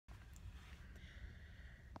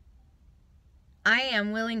I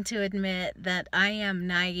am willing to admit that I am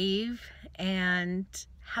naive and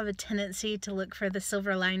have a tendency to look for the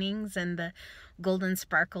silver linings and the golden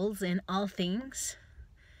sparkles in all things.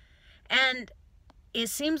 And it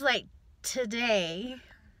seems like today,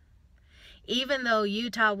 even though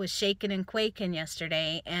Utah was shaking and quaking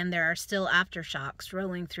yesterday and there are still aftershocks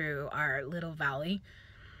rolling through our little valley,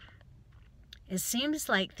 it seems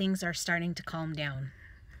like things are starting to calm down.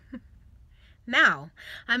 Now,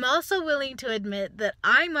 I'm also willing to admit that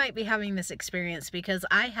I might be having this experience because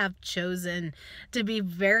I have chosen to be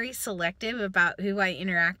very selective about who I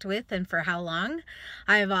interact with and for how long.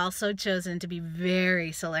 I have also chosen to be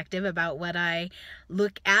very selective about what I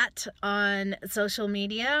look at on social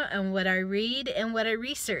media and what I read and what I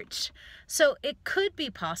research. So it could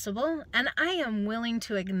be possible, and I am willing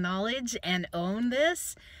to acknowledge and own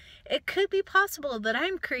this. It could be possible that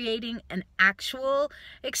I'm creating an actual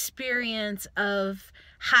experience of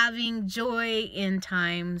having joy in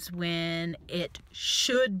times when it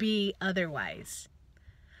should be otherwise.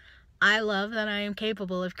 I love that I am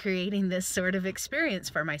capable of creating this sort of experience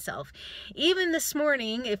for myself. Even this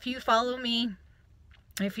morning, if you follow me,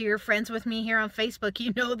 if you're friends with me here on Facebook,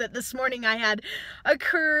 you know that this morning I had a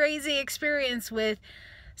crazy experience with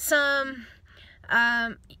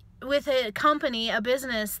with a company, a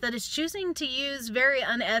business that is choosing to use very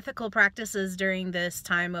unethical practices during this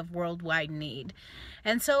time of worldwide need.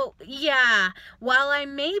 And so, yeah, while I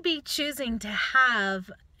may be choosing to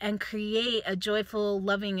have and create a joyful,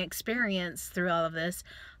 loving experience through all of this,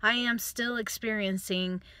 I am still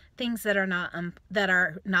experiencing things that are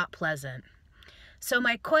not pleasant. So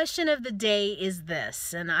my question of the day is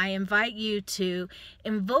this, and I invite you to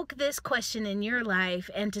invoke this question in your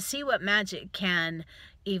life and to see what magic can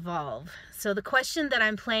evolve. So the question that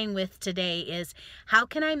I'm playing with today is, how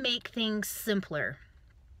can I make things simpler?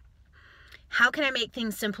 How can I make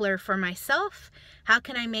things simpler for myself? How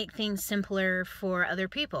can I make things simpler for other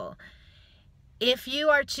people? If you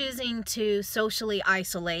are choosing to socially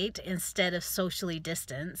isolate instead of socially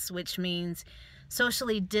distance, which means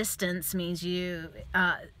socially distance means you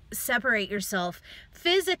separate yourself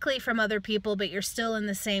physically from other people, but you're still in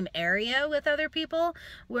the same area with other people,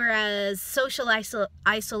 whereas social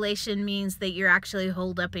isolation means that you're actually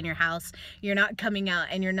holed up in your house, you're not coming out,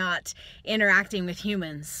 and you're not interacting with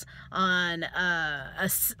humans on a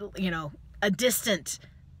distant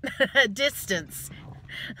a distance.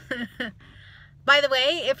 By the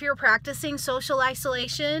way, if you're practicing social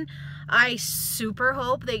isolation, I super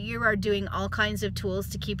hope that you are doing all kinds of tools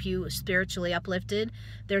to keep you spiritually uplifted.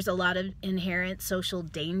 There's a lot of inherent social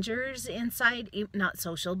dangers inside, not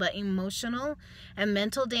social, but emotional and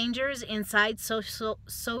mental dangers inside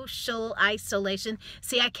social isolation.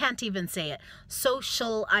 See, I can't even say it.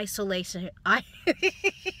 Social isolation.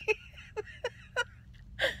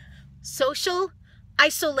 Social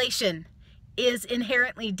isolation is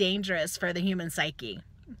inherently dangerous for the human psyche.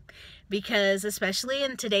 Because especially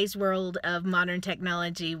in today's world of modern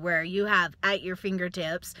technology, where you have at your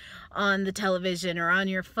fingertips on the television or on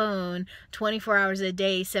your phone 24 hours a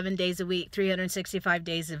day, 7 days a week, 365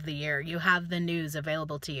 days of the year, you have the news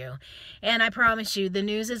available to you. And I promise you, the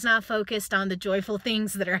news is not focused on the joyful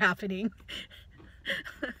things that are happening.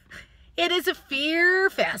 It is a fear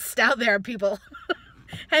fest out there, people.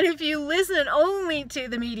 And if you listen only to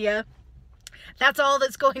the media, that's all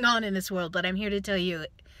that's going on in this world. But I'm here to tell you,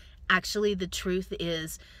 actually, the truth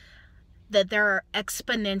is that there are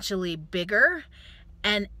exponentially bigger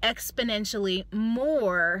and exponentially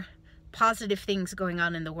more positive things going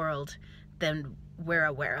on in the world than we're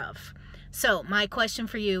aware of. So my question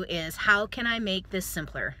for you is, how can I make this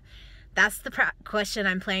simpler? That's the question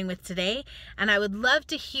I'm playing with today, and I would love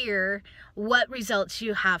to hear what results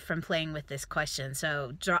you have from playing with this question.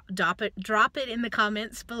 So drop it in the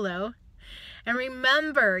comments below. And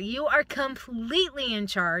remember, you are completely in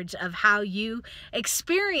charge of how you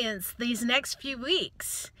experience these next few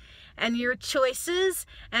weeks. And your choices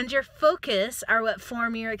and your focus are what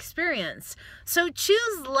form your experience. So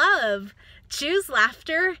choose love, choose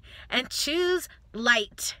laughter, and choose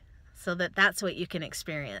light so that that's what you can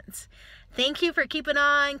experience. Thank you for keeping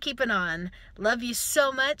on. Love you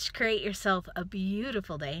so much. Create yourself a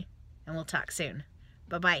beautiful day, and we'll talk soon.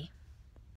 Bye-bye.